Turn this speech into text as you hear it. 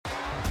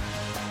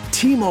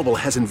T-Mobile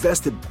has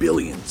invested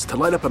billions to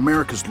light up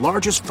America's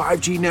largest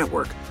 5G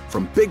network,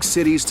 from big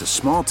cities to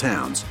small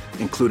towns,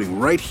 including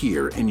right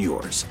here in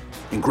yours.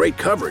 And great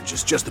coverage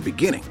is just the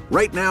beginning.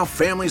 Right now,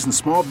 families and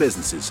small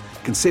businesses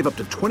can save up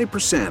to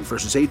 20%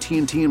 versus AT&T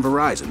and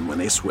Verizon when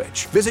they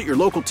switch. Visit your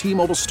local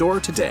T-Mobile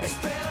store today.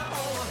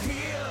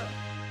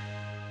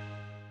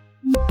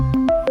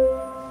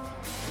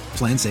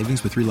 Plan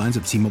savings with 3 lines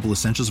of T-Mobile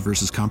Essentials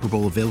versus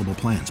comparable available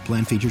plans.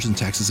 Plan features and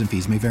taxes and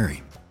fees may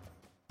vary.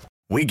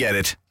 We get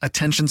it.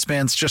 Attention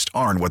spans just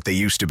aren't what they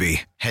used to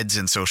be. Heads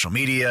in social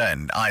media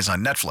and eyes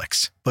on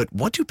Netflix. But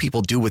what do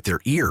people do with their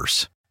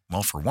ears?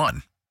 Well, for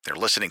one, they're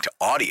listening to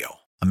audio.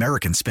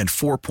 Americans spend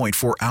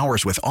 4.4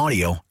 hours with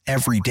audio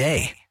every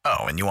day. Oh,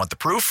 and you want the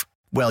proof?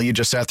 Well, you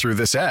just sat through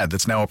this ad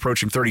that's now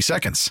approaching 30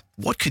 seconds.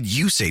 What could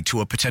you say to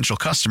a potential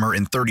customer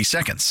in 30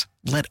 seconds?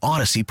 Let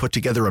Odyssey put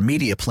together a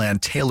media plan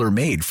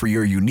tailor-made for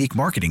your unique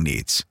marketing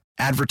needs.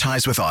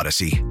 Advertise with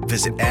Odyssey.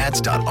 Visit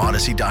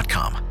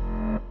ads.odyssey.com.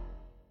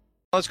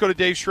 Let's go to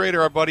Dave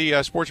Schrader, our buddy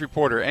sports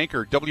reporter,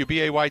 anchor,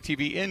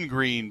 WBAY-TV in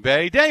Green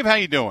Bay. Dave, how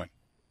you doing?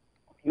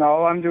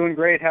 No, I'm doing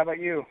great. How about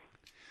you?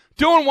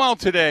 Doing well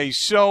today.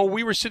 So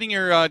we were sitting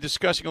here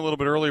discussing a little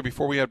bit earlier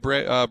before we had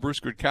Bruce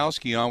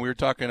Gradkowski on. We were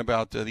talking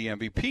about the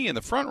MVP and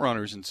the front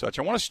runners and such.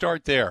 I want to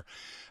start there.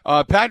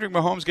 Patrick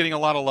Mahomes getting a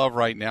lot of love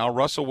right now.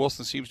 Russell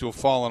Wilson seems to have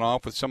fallen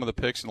off with some of the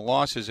picks and the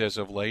losses as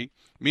of late.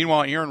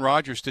 Meanwhile, Aaron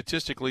Rodgers,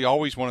 statistically,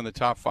 always one in the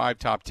top 5,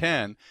 top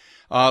 10.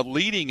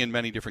 Leading in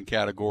many different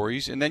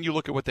categories, and then you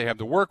look at what they have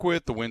to work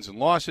with, the wins and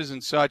losses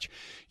and such.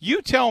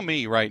 You tell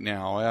me right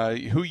now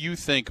who you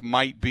think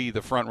might be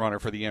the front runner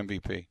for the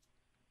MVP.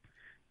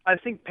 I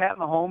think Pat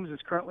Mahomes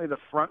is currently the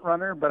front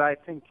runner, but I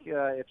think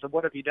it's a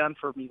what have you done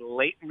for me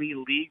lately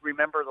league.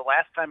 Remember the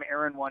last time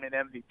Aaron won an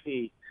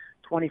MVP,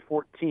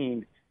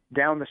 2014,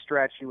 down the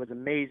stretch, he was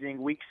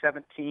amazing. Week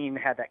 17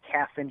 had that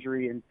calf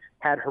injury and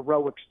had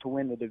heroics to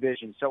win the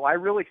division. So I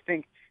really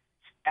think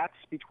stats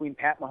between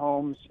Pat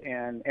Mahomes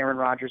and Aaron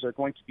Rodgers are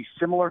going to be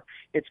similar.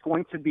 It's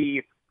going to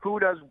be who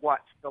does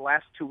what the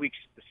last 2 weeks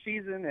of the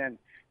season and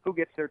who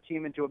gets their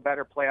team into a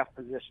better playoff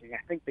positioning.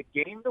 I think the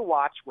game to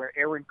watch where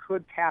Aaron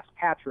could pass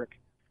Patrick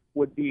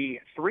would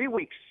be 3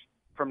 weeks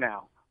from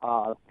now.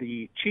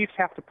 The Chiefs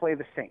have to play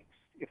the Saints.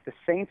 If the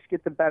Saints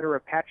get the better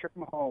of Patrick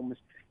Mahomes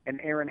and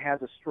Aaron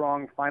has a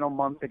strong final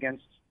month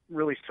against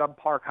really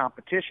subpar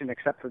competition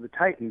except for the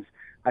Titans,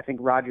 I think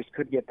Rodgers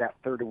could get that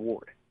third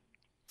award.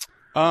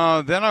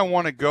 Then I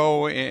want to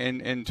go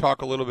and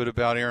talk a little bit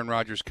about Aaron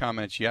Rodgers'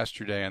 comments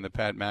yesterday on the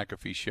Pat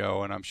McAfee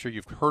show, and I'm sure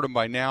you've heard him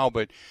by now,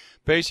 but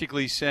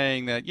basically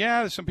saying that,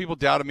 yeah, some people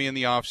doubted me in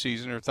the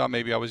offseason or thought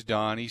maybe I was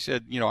done. He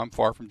said, I'm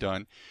far from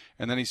done.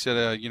 And then he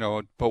said,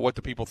 but what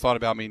the people thought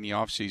about me in the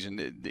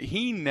offseason.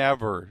 He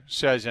never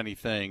says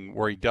anything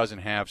where he doesn't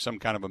have some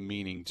kind of a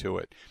meaning to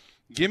it.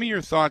 Give me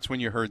your thoughts when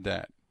you heard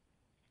that.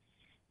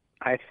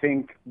 I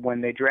think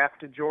when they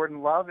drafted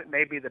Jordan Love, it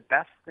may be the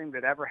best thing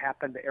that ever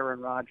happened to Aaron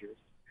Rodgers.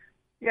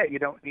 Yeah, you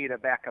don't need a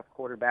backup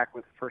quarterback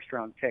with a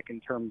first-round pick in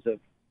terms of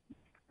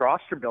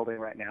roster building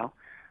right now,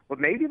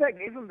 but maybe that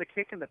gave him the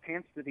kick in the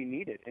pants that he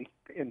needed.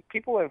 And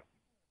people have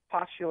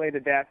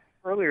postulated that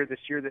earlier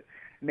this year, that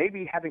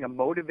maybe having a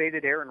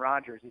motivated Aaron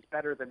Rodgers is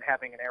better than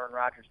having an Aaron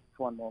Rodgers with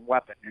one more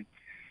weapon. And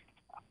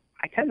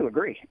I tend to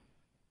agree.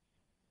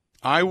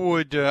 I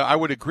would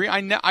agree.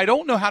 I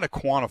don't know how to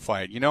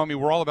quantify it.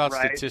 We're all about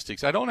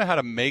statistics. I don't know how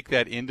to make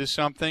that into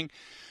something.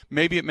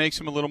 Maybe it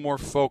makes him a little more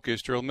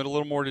focused or a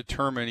little more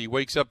determined. He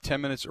wakes up 10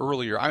 minutes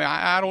earlier.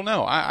 I don't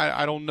know.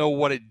 I don't know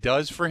what it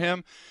does for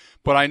him,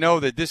 but I know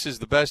that this is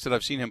the best that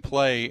I've seen him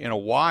play in a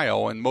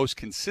while and most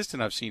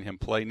consistent I've seen him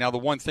play. Now, the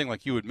one thing,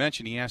 like you had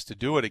mentioned, he has to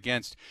do it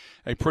against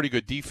a pretty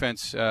good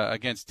defense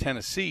against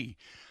Tennessee.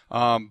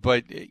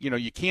 But,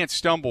 you can't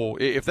stumble.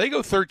 If they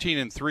go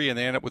 13-3 and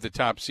they end up with the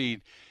top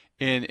seed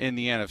in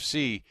the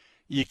NFC,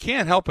 you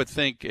can't help but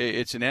think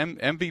it's an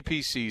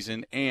MVP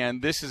season,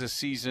 and this is a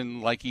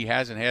season like he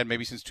hasn't had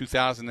maybe since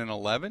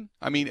 2011.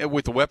 I mean,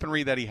 with the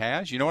weaponry that he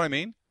has, you know what I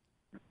mean?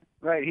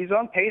 Right. He's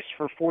on pace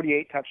for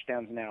 48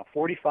 touchdowns now.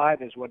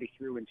 45 is what he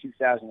threw in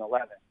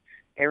 2011.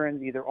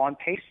 Aaron's either on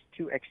pace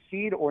to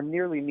exceed or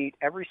nearly meet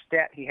every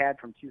stat he had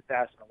from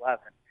 2011.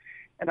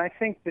 And I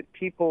think that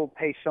people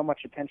pay so much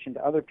attention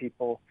to other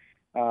people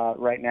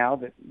right now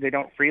that they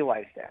don't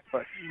realize that.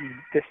 But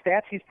the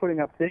stats he's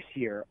putting up this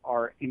year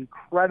are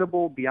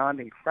incredible, beyond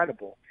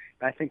incredible.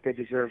 And I think they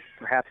deserve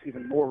perhaps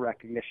even more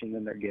recognition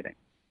than they're getting.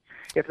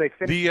 If they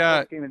finish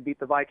the game and beat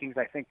the Vikings,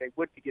 I think they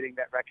would be getting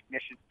that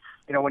recognition.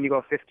 When you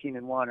go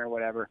 15-1 or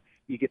whatever,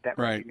 you get that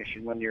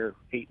recognition. When you're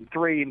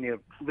 8-3 and you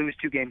lose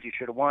 2 games you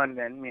should have won,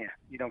 then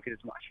you don't get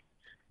as much.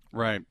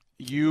 Right.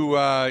 You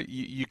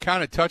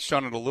kind of touched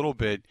on it a little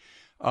bit.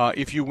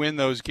 If you win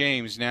those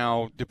games,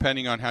 now,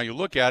 depending on how you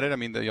look at it, I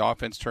mean, the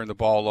offense turned the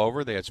ball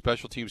over. They had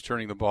special teams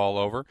turning the ball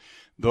over.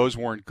 Those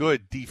weren't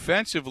good.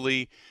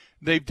 Defensively,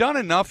 they've done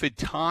enough at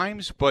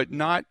times, but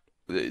not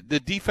 –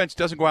 the defense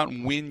doesn't go out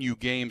and win you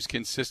games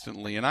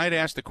consistently. And I'd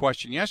asked the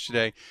question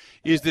yesterday,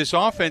 is this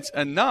offense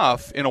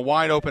enough in a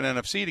wide-open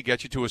NFC to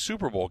get you to a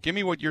Super Bowl? Give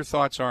me what your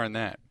thoughts are on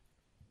that.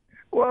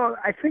 Well,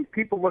 I think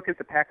people look at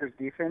the Packers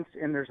defense,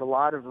 and there's a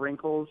lot of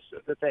wrinkles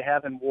that they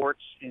have in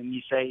warts, and you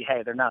say,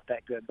 hey, they're not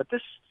that good. But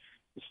this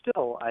is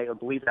still, I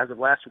believe, as of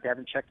last week, I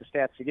haven't checked the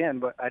stats again,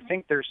 but I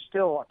think there's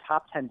still a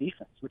top 10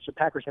 defense, which the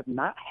Packers have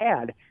not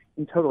had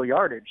in total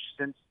yardage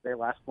since they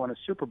last won a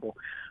Super Bowl.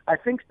 I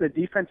think the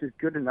defense is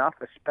good enough,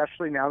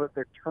 especially now that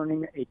they're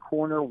turning a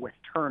corner with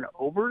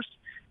turnovers.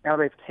 Now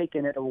they've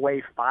taken it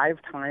away 5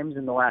 times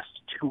in the last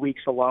 2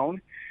 weeks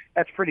alone.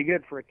 That's pretty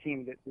good for a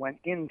team that went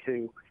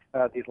into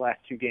these last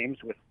 2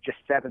 games with just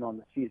 7 on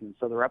the season.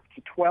 So they're up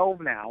to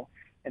 12 now,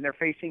 and they're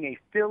facing a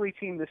Philly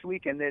team this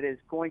weekend that is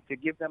going to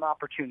give them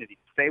opportunities.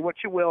 Say what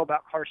you will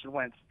about Carson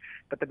Wentz,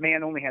 but the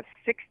man only has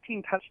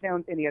 16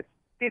 touchdowns and he has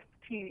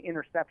 15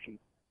 interceptions.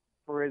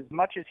 For as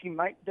much as he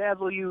might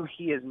dazzle you,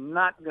 he is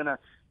not going to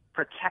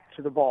protect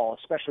the ball,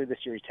 especially this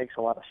year. He takes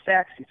a lot of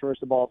sacks. He throws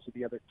the ball to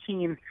the other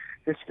team.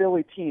 This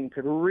Philly team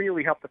could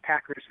really help the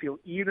Packers feel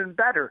even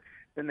better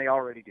than they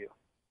already do.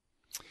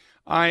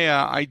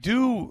 I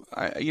do,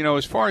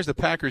 as far as the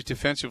Packers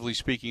defensively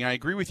speaking, I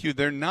agree with you.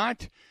 They're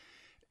not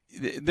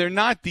the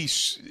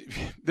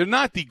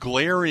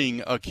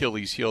glaring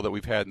Achilles heel that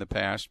we've had in the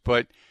past,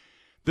 but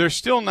they're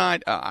still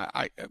not.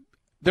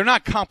 They're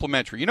not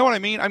complimentary. You know what I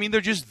mean? I mean,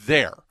 they're just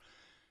there.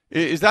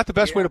 Is that the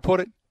best way to put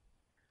it?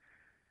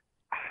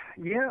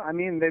 Yeah, I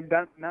mean, they've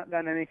not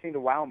done anything to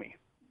wow me.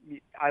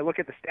 I look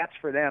at the stats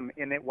for them,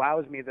 and it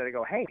wows me that I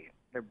go, hey,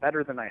 they're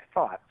better than I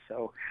thought.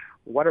 So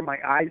what are my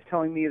eyes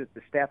telling me that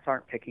the stats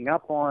aren't picking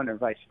up on, or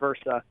vice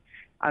versa?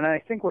 And I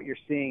think what you're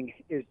seeing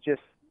is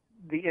just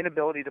the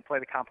inability to play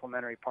the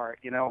complementary part.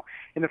 In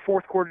the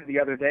fourth quarter the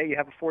other day, you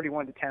have a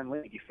 41-10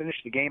 lead. You finish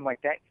the game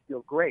like that, you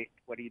feel great.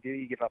 What do?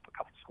 You give up a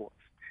couple scores.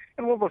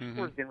 And well, those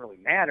scores didn't really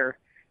matter.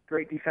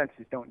 Great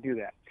defenses don't do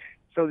that.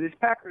 So this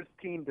Packers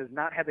team does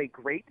not have a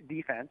great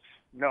defense.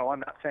 No, I'm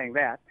not saying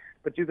that.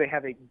 But do they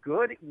have a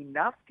good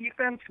enough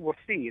defense? We'll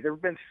see. There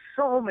have been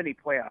so many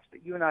playoffs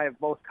that you and I have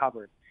both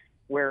covered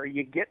where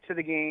you get to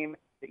the game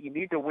that you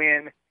need to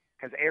win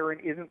because Aaron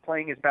isn't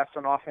playing his best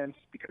on offense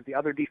because the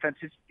other defense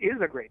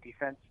is a great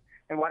defense.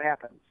 And what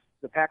happens?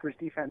 The Packers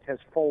defense has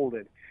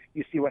folded.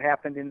 You see what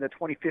happened in the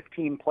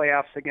 2015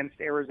 playoffs against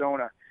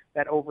Arizona,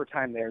 that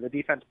overtime there. The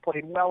defense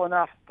played well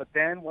enough, but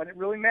then when it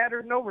really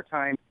mattered in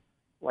overtime,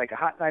 like a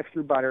hot knife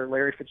through butter,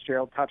 Larry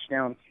Fitzgerald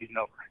touchdown, season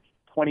over.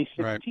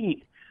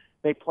 2016,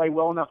 They play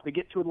well enough to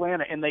get to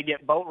Atlanta, and they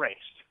get boat raced.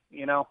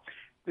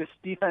 This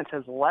defense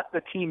has let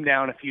the team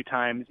down a few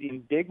times in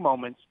big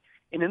moments,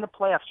 and in the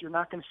playoffs, you're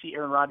not going to see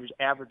Aaron Rodgers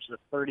average the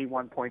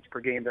 31 points per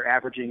game they're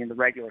averaging in the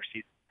regular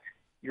season.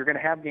 You're going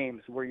to have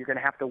games where you're going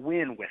to have to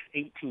win with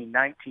 18,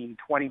 19,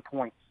 20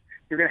 points.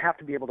 You're going to have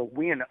to be able to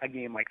win a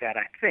game like that,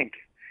 I think.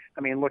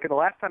 I mean, look at the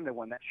last time they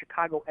won, that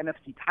Chicago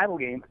NFC title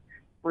game.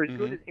 For as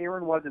good as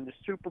Aaron was in the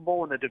Super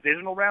Bowl in the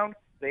divisional round,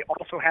 they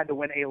also had to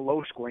win a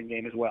low-scoring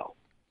game as well.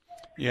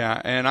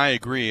 Yeah, and I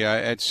agree.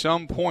 At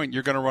some point,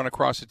 you're going to run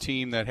across a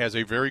team that has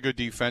a very good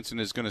defense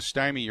and is going to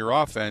stymie your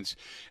offense,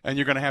 and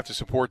you're going to have to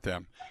support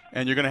them.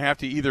 And you're going to have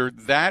to either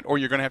that or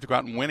you're going to have to go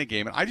out and win a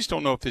game. And I just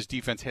don't know if this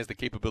defense has the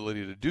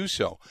capability to do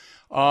so.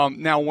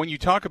 Now, when you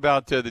talk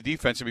about the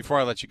defense, and before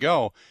I let you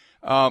go,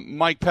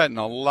 Mike Pettine,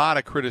 a lot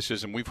of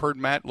criticism. We've heard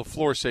Matt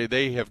LaFleur say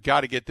they have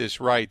got to get this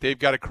right. They've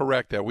got to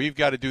correct that. We've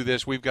got to do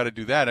this. We've got to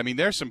do that. I mean,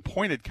 there's some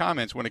pointed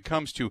comments when it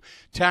comes to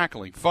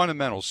tackling,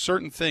 fundamentals,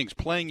 certain things,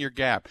 playing your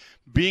gap,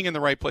 being in the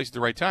right place at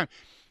the right time.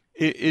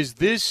 Is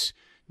this,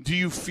 do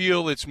you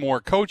feel it's more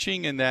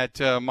coaching and that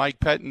Mike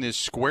Pettine is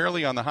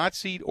squarely on the hot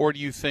seat, or do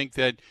you think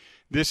that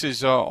this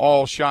is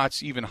all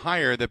shots even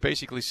higher that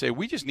basically say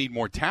we just need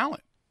more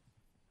talent?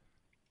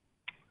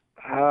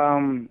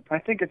 I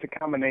think it's a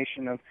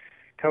combination of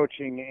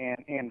coaching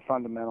and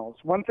fundamentals.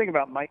 One thing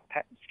about Mike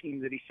Pettine's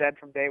scheme that he said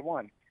from day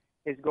one,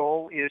 his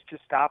goal is to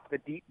stop the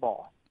deep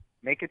ball.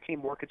 Make a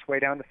team work its way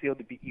down the field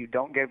to beat you.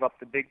 Don't give up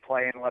the big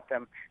play and let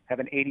them have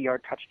an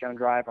 80-yard touchdown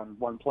drive on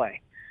one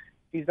play.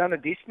 He's done a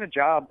decent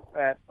job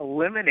at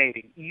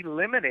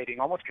eliminating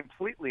almost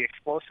completely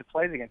explosive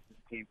plays against his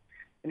team.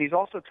 And he's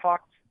also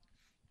talked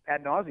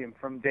ad nauseum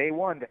from day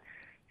one that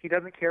he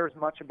doesn't care as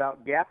much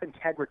about gap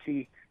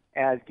integrity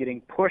as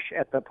getting push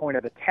at the point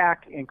of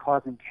attack and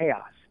causing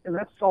chaos. And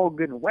that's all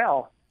good and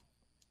well,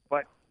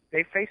 but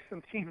they face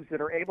some teams that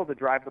are able to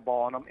drive the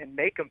ball on them and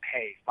make them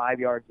pay 5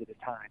 yards at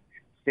a time,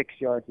 6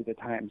 yards at a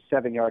time,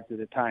 7 yards at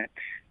a time.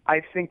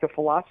 I think the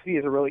philosophy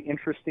is a really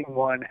interesting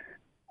one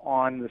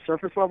on the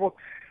surface level,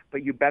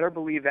 but you better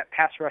believe that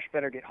pass rush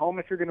better get home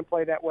if you're going to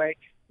play that way,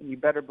 and you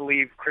better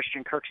believe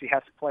Christian Kirksey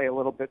has to play a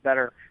little bit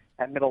better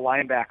at middle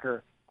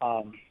linebacker,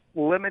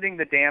 limiting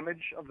the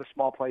damage of the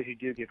small plays you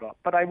do give up.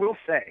 But I will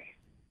say,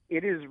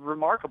 it is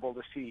remarkable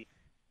to see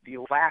the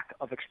lack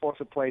of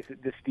explosive plays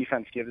that this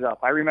defense gives up.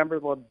 I remember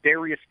the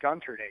Darius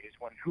Gunter days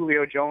when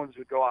Julio Jones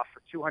would go off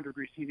for 200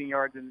 receiving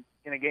yards in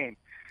a game.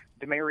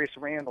 Demarius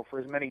Randall, for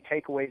as many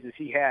takeaways as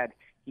he had,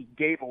 he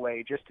gave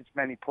away just as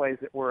many plays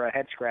that were a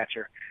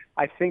head-scratcher.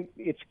 I think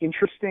it's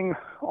interesting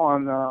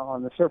on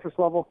the surface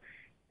level,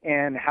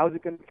 and how's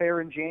it going to fare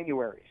in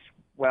January?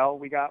 Well,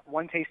 we got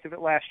one taste of it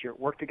last year. It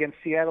worked against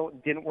Seattle.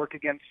 It didn't work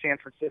against San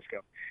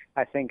Francisco.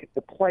 I think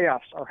the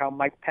playoffs are how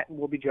Mike Pettine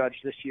will be judged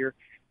this year,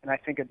 and I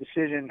think a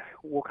decision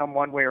will come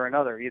one way or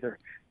another. Either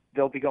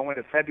they'll be going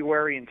to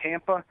February in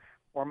Tampa,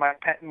 or Mike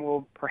Pettine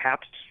will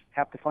perhaps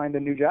have to find a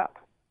new job.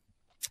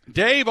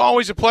 Dave,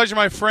 always a pleasure,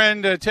 my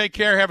friend. Take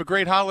care. Have a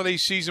great holiday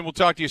season. We'll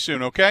talk to you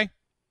soon, okay?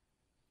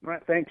 All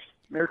right, thanks.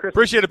 Merry Christmas.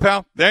 Appreciate it,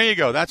 pal. There you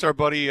go. That's our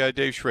buddy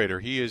Dave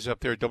Schrader. He is up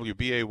there at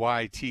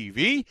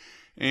WBAY-TV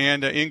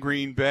and in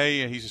Green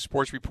Bay. He's a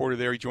sports reporter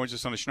there. He joins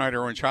us on the Schneider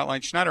Orange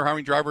Hotline. Schneider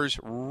hiring drivers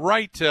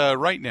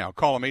right now.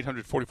 Call him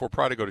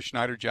 844-PRIDE or go to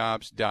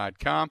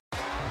schneiderjobs.com.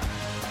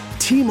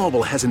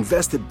 T-Mobile has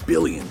invested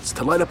billions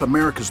to light up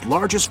America's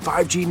largest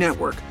 5G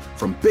network,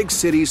 from big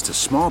cities to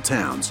small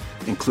towns,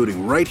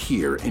 including right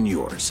here in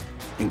yours.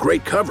 And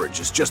great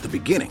coverage is just the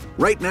beginning.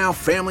 Right now,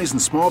 families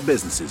and small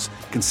businesses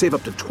can save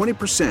up to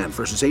 20%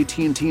 versus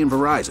AT&T and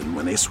Verizon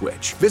when they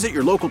switch. Visit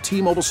your local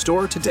T-Mobile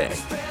store today.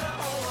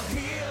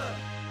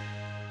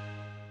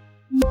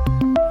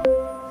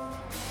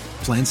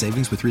 Plan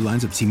savings with 3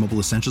 lines of T-Mobile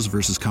Essentials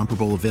versus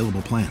comparable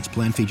available plans.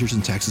 Plan features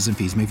and taxes and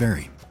fees may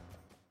vary.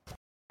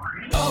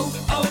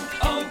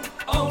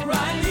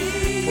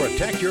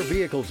 Protect your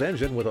vehicle's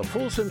engine with a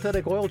full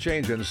synthetic oil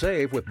change and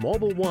save with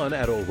Mobil 1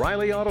 at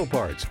O'Reilly Auto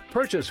Parts.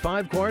 Purchase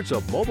 5 quarts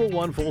of Mobil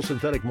 1 full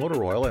synthetic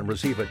motor oil and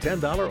receive a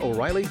 $10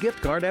 O'Reilly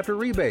gift card after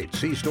rebate.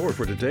 See store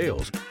for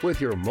details. With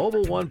your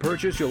Mobil 1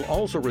 purchase, you'll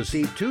also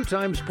receive 2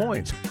 times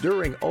points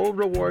during O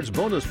Rewards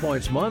Bonus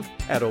Points Month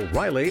at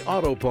O'Reilly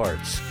Auto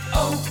Parts.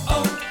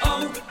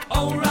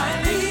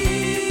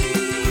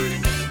 O'Reilly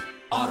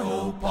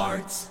Auto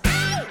Parts.